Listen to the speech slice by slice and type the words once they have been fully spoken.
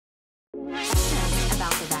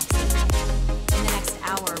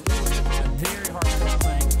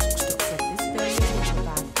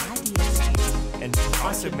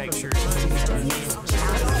also make sure.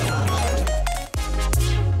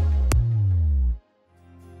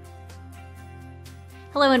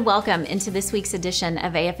 Hello and welcome into this week's edition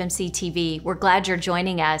of AFMC TV. We're glad you're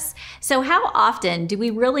joining us. So how often do we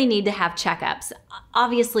really need to have checkups?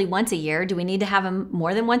 Obviously once a year. Do we need to have them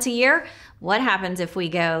more than once a year? What happens if we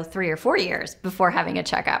go 3 or 4 years before having a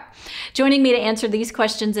checkup? Joining me to answer these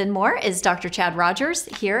questions and more is Dr. Chad Rodgers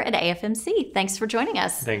here at AFMC. Thanks for joining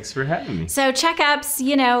us. Thanks for having me. So checkups,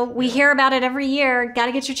 you know, we hear about it every year. Got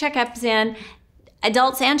to get your checkups in,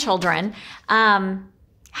 adults and children.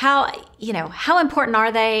 How important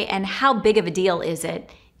are they, and how big of a deal is it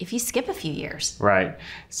if you skip a few years? Right.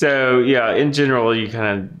 So yeah, in general, you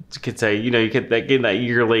kind of could say, you get that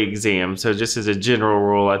yearly exam. So just as a general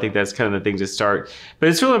rule, I think that's kind of the thing to start. But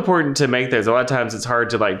it's really important to make those. A lot of times it's hard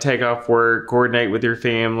to take off work, coordinate with your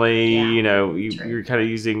family. Yeah, you're kind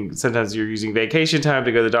of sometimes you're using vacation time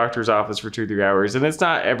to go to the doctor's office for 2-3 hours, and it's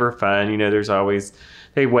not ever fun. There's always,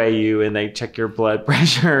 they weigh you and they check your blood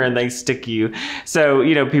pressure and they stick you. So,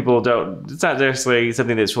 it's not necessarily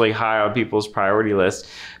something that's really high on people's priority list.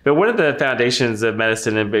 But one of the foundations of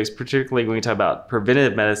medicine, and particularly when we talk about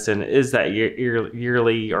preventive medicine, is that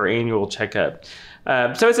yearly or annual checkup.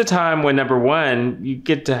 So it's a time when, number one, you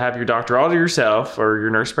get to have your doctor all to yourself, or your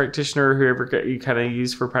nurse practitioner, or whoever you kind of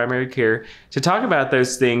use for primary care, to talk about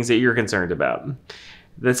those things that you're concerned about.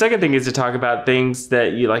 The second thing is to talk about things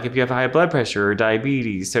that you like, if you have high blood pressure or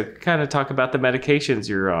diabetes. So kind of talk about the medications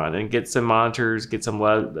you're on and get some monitors, get some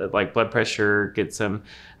blood pressure, get some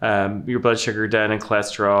your blood sugar done and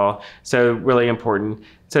cholesterol. So really important,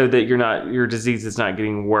 so that your disease is not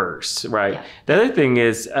getting worse, right? Yeah. The other thing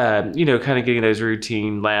is, kind of getting those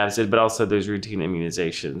routine labs, but also those routine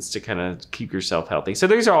immunizations to kind of keep yourself healthy. So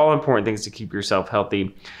these are all important things to keep yourself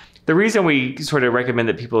healthy. The reason we sort of recommend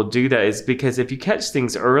that people do that is because if you catch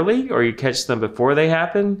things early, or you catch them before they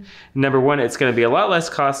happen, number one, it's going to be a lot less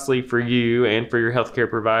costly for you and for your healthcare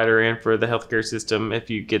provider and for the healthcare system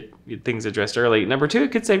if you get things addressed early. Number two,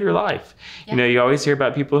 it could save your life. Yeah. You always hear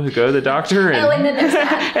about people who go to the doctor and then there's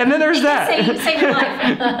that. And then there's that. Save your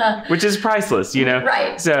life. Which is priceless,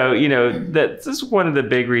 Right. So, that's just one of the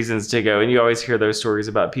big reasons to go. And you always hear those stories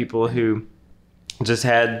about people who just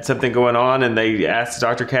had something going on and they asked the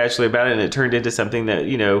doctor casually about it, and it turned into something that,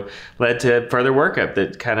 led to further workup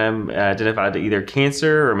that kind of identified either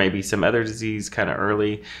cancer or maybe some other disease kind of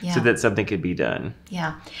early, so that something could be done.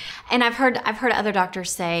 Yeah. And I've heard other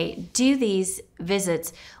doctors say, do these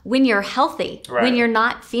visits when you're healthy, right, when you're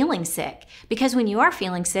not feeling sick. Because when you are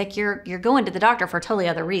feeling sick, you're going to the doctor for a totally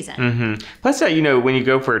other reason. Mm-hmm. Plus that, when you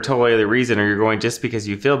go for a totally other reason, or you're going just because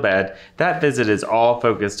you feel bad, that visit is all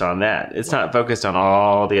focused on that. It's not focused on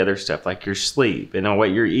all the other stuff, like your sleep and on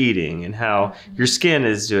what you're eating and how your skin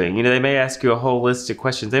is doing. They may ask you a whole list of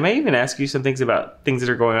questions. They may even ask you some things about things that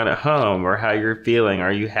are going on at home, or how you're feeling.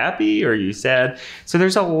 Are you happy? Or are you sad? So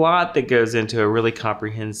there's a lot that goes into a really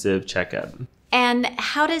comprehensive checkup. And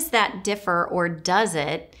how does that differ, or does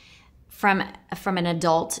it, from an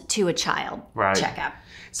adult to a child checkup?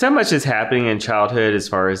 So much is happening in childhood as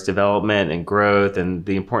far as development and growth and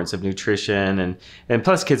the importance of nutrition, and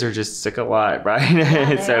plus kids are just sick a lot, right?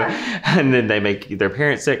 Yeah, and then they make their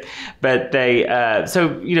parents sick. But they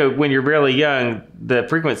when you're really young, the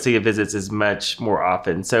frequency of visits is much more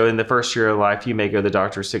often. So in the first year of life, you may go to the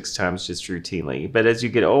doctor 6 times just routinely. But as you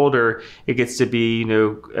get older, it gets to be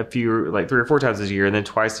a few, like 3 or 4 times a year, and then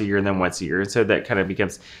twice a year, and then once a year. And so that kind of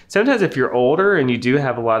becomes, sometimes if you're older and you do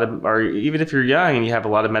have a lot of, or even if you're young and you have a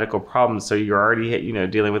lot of medical problems, so you're already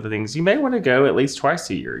dealing with the things, you may want to go at least twice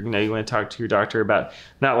a year. You want to talk to your doctor about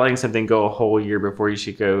not letting something go a whole year before you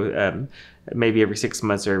should go maybe every 6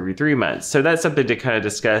 months or every 3 months. So that's something to kind of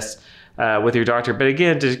discuss with your doctor. But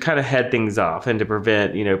again, to kind of head things off and to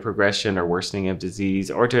prevent progression or worsening of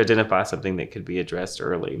disease, or to identify something that could be addressed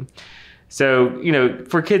early. So,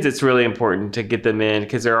 for kids, it's really important to get them in,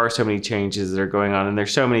 because there are so many changes that are going on, and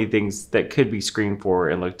there's so many things that could be screened for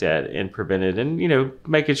and looked at and prevented, and,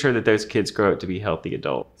 making sure that those kids grow up to be healthy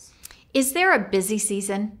adults. Is there a busy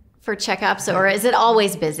season for checkups, or is it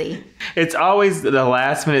always busy? It's always the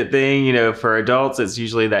last minute thing. For adults, it's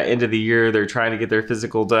usually that end of the year. They're trying to get their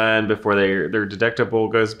physical done before their deductible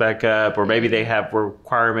goes back up, or maybe they have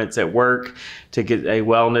requirements at work to get a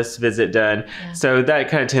wellness visit done. Yeah. So that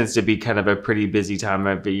kind of tends to be kind of a pretty busy time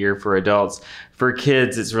of the year for adults. For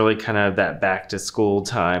kids, it's really kind of that back to school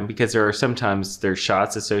time, because sometimes there's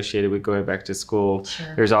shots associated with going back to school.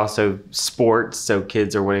 Sure. There's also sports. So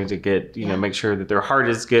kids are wanting to get, make sure that their heart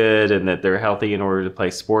is good good and that they're healthy in order to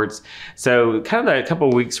play sports. So kind of a couple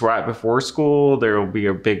of weeks right before school, there will be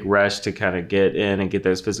a big rush to kind of get in and get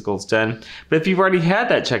those physicals done. But if you've already had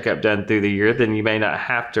that checkup done through the year, then you may not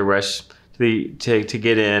have to rush to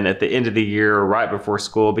get in at the end of the year or right before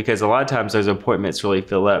school, because a lot of times those appointments really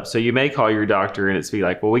fill up. So you may call your doctor and it's be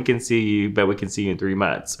like, well, we can see you, but we can see you in 3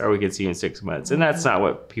 months, or we can see you in 6 months. And that's not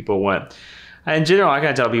what people want. In general, I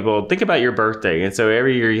gotta tell people, think about your birthday. And so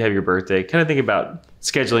every year you have your birthday, kind of think about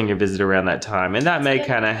scheduling your visit around that time. And that may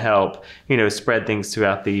kind of help, spread things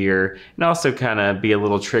throughout the year, and also kind of be a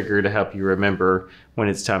little trigger to help you remember when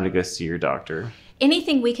it's time to go see your doctor.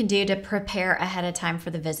 Anything we can do to prepare ahead of time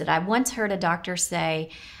for the visit. I once heard a doctor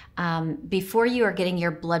say, before you are getting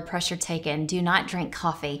your blood pressure taken, do not drink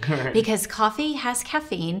coffee because coffee has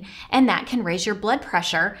caffeine and that can raise your blood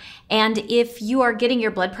pressure. And if you are getting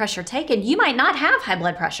your blood pressure taken, you might not have high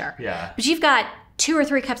blood pressure. Yeah. But you've got 2 or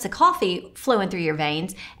 3 cups of coffee flowing through your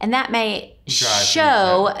veins, and that may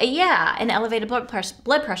show, an elevated blood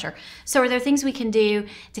pressure. So are there things we can do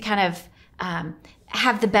to kind of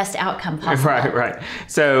have the best outcome possible? Right.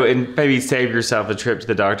 So, and maybe save yourself a trip to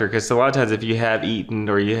the doctor, because a lot of times if you have eaten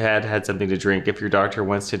or you had something to drink, if your doctor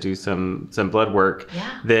wants to do some blood work,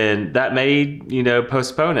 then that may,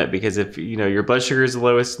 postpone it, because if, your blood sugar is the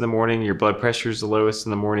lowest in the morning, your blood pressure is the lowest in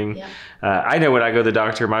the morning. I know when I go to the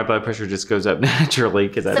doctor, my blood pressure just goes up naturally,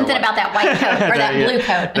 because something about that white coat or that blue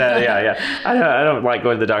coat. I don't like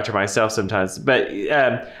going to the doctor myself sometimes, but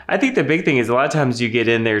I think the big thing is a lot of times you get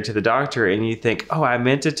in there to the doctor and you think, oh, I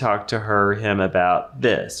meant to talk to him about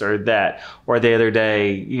this or that. Or the other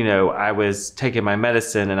day, I was taking my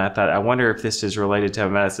medicine and I thought, I wonder if this is related to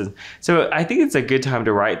my medicine. So I think it's a good time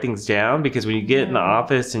to write things down, because when you get in the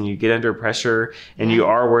office and you get under pressure and you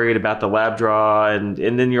are worried about the lab draw, and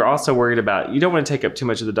then you're also worried about, you don't want to take up too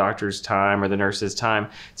much of the doctor's time or the nurse's time.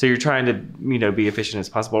 So you're trying to, be efficient as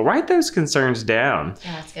possible. Write those concerns down.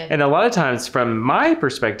 Yeah, that's good. And a lot of times from my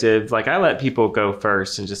perspective, like I let people go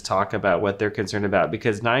first and just talk about what they're concerned about,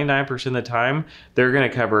 because 99% of the time they're going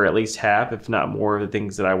to cover at least half, if not more, of the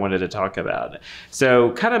things that I wanted to talk about.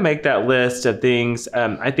 So kind of make that list of things.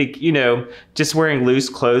 I think, just wearing loose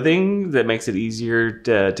clothing, that makes it easier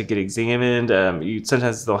to get examined.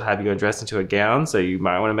 Sometimes they'll have you undressed into a gown, so you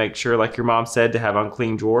might want to make sure, like your mom said, to have on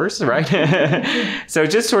clean drawers, right? So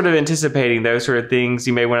just sort of anticipating those sort of things.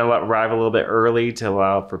 You may want to arrive a little bit early to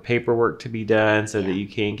allow for paperwork to be done so that you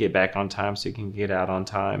can get back on time, so you can get out on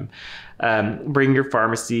time. Bring your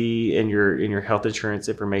pharmacy and your health insurance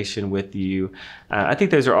information with you. I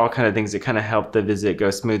think those are all kind of things that kind of help the visit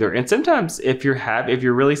go smoother. And sometimes if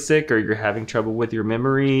you're really sick, or you're having trouble with your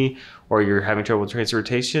memory, or you're having trouble with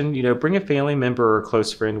transportation, bring a family member or a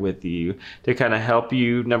close friend with you to kind of help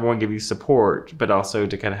you, number one, give you support, but also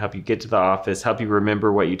to kind of help you get to the office, help you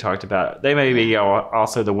remember what you talked about. They may be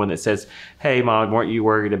also the one that says, hey, Mom, weren't you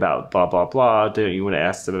worried about blah, blah, blah? Don't you want to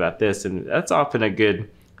ask them about this? And that's often a good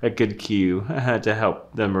cue to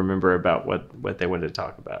help them remember about what they wanted to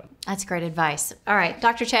talk about. That's great advice. All right,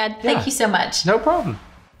 Dr. Chad, thank you so much. No problem.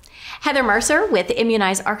 Heather Mercer with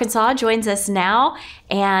Immunize Arkansas joins us now,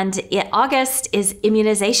 and August is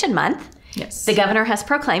immunization month. Yes. The governor has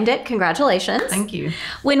proclaimed it. Congratulations. Thank you.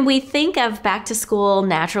 When we think of back to school,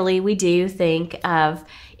 naturally we do think of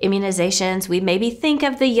immunizations. We maybe think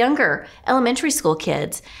of the younger elementary school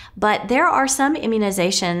kids, but there are some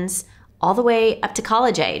immunizations all the way up to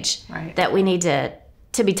college age that we need to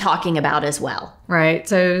be talking about as well. Right.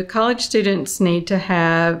 So college students need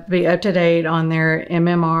to be up to date on their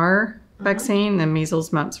MMR vaccine, the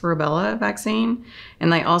measles, mumps, rubella vaccine.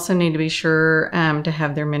 And they also need to be sure to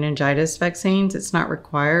have their meningitis vaccines. It's not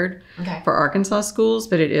required for Arkansas schools,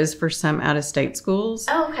 but it is for some out-of-state schools.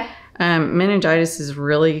 Oh, okay. Meningitis is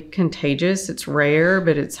really contagious. It's rare,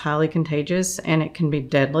 but it's highly contagious, and it can be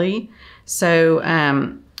deadly. So,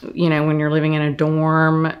 when you're living in a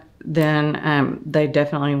dorm, then they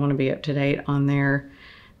definitely want to be up to date on their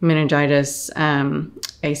meningitis,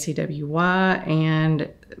 ACWY, and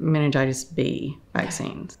meningitis B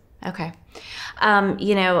vaccines. Okay.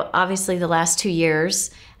 Obviously the last 2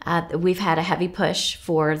 years, we've had a heavy push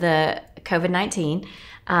for the COVID-19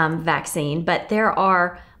 vaccine, but there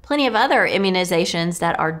are plenty of other immunizations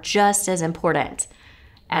that are just as important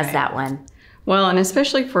as that one. Well, and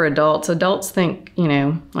especially for adults. Adults think,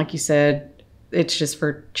 like you said, it's just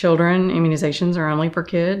for children. Immunizations are only for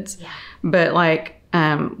kids. Yeah. But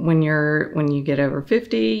when you get over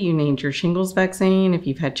 50, you need your shingles vaccine. If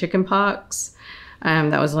you've had chicken pox,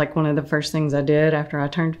 that was one of the first things I did after I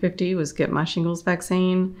turned 50 was get my shingles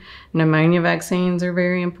vaccine. Pneumonia vaccines are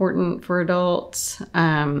very important for adults.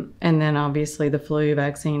 And then obviously the flu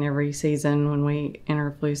vaccine every season when we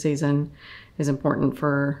enter flu season is important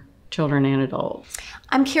for children and adults.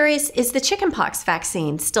 I'm curious, is the chickenpox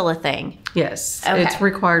vaccine still a thing? Yes, Okay. it's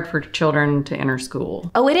required for children to enter school.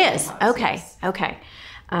 Oh, it is? Okay, okay.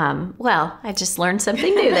 Well, I just learned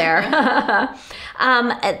something new there.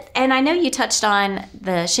 And I know you touched on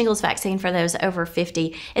the shingles vaccine for those over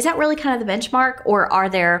 50. Is that really kind of the benchmark, or are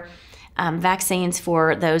there vaccines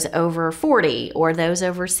for those over 40 or those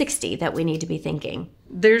over 60 that we need to be thinking?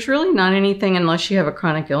 There's really not anything unless you have a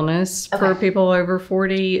chronic illness for people over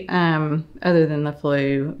 40, other than the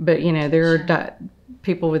flu. But, you know, there are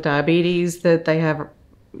people with diabetes that they have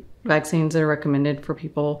vaccines that are recommended for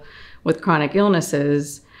people with chronic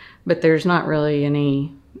illnesses, but there's not really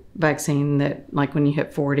any vaccine that, like when you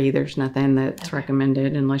hit 40, there's nothing that's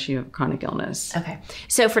recommended unless you have chronic illness. Okay.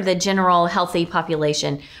 So for the general healthy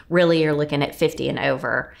population, really you're looking at 50 and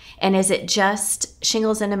over. And is it just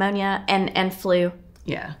shingles and pneumonia and flu?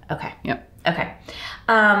 Yeah. Okay. Yep. Okay.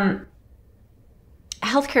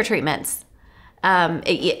 Healthcare treatments.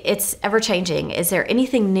 It's ever changing. Is there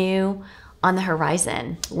anything new on the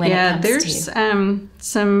horizon when it comes there's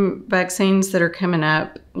some vaccines that are coming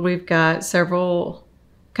up. We've got several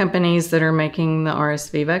companies that are making the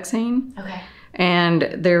RSV vaccine. Okay. And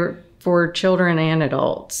they're for children and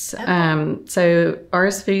adults. Okay. So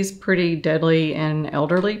RSV is pretty deadly in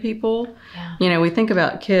elderly people. Yeah. You know, we think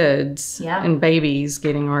about kids and babies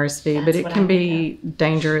getting RSV, but it can be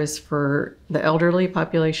dangerous for the elderly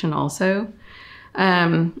population also.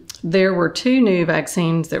 There were 2 new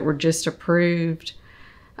vaccines that were just approved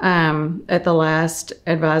at the last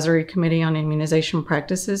Advisory Committee on Immunization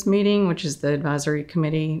Practices meeting, which is the advisory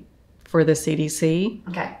committee for the CDC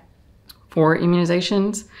for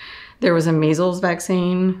immunizations. There was a measles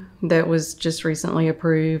vaccine that was just recently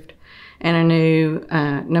approved and a new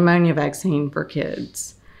pneumonia vaccine for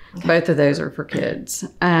kids. Both of those are for kids.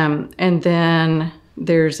 And then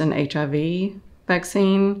there's an HIV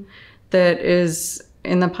vaccine that is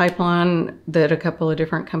in the pipeline that a couple of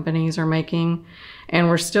different companies are making. And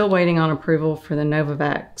we're still waiting on approval for the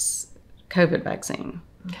Novavax COVID vaccine.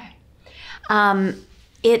 Okay.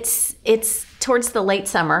 It's towards the late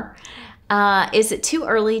summer. Is it too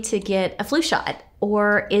early to get a flu shot,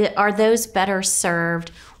 or are those better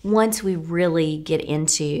served once we really get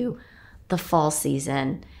into the fall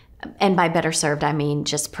season? And by better served, I mean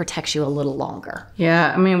just protects you a little longer.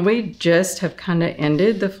 Yeah, I mean, we just have kind of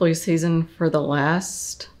ended the flu season for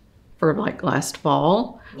last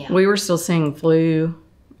fall. Yeah. We were still seeing flu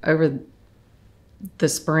over the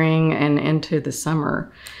spring and into the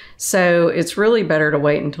summer. So it's really better to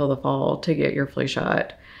wait until the fall to get your flu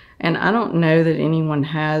shot. And I don't know that anyone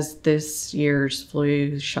has this year's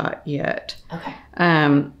flu shot yet. Okay.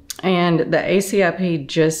 And the ACIP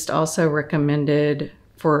just also recommended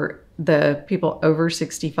for the people over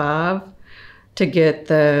 65 to get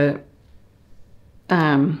the,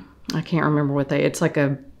 I can't remember it's like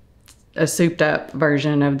a souped up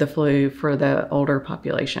version of the flu for the older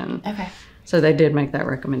population. Okay. So they did make that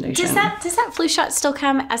recommendation. Does that flu shot still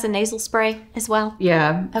come as a nasal spray as well?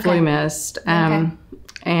 Yeah, flu mist.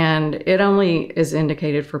 And it only is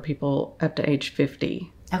indicated for people up to age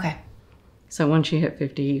 50. Okay. So once you hit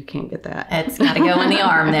 50, you can't get that. It's got to go in the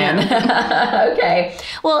arm then. Okay.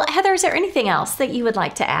 Well, Heather, is there anything else that you would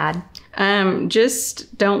like to add?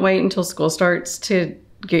 Just don't wait until school starts to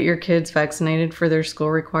get your kids vaccinated for their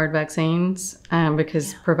school-required vaccines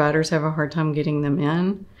because providers have a hard time getting them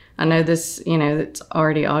in. I know this, it's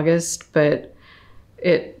already August, but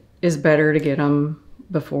it is better to get them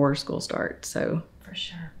before school starts. So for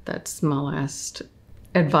sure, that's my last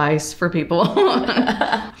advice for people.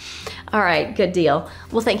 All right, good deal.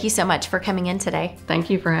 Well, thank you so much for coming in today. Thank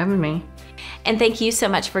you for having me. And thank you so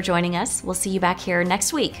much for joining us. We'll see you back here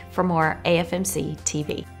next week for more AFMC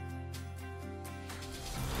TV.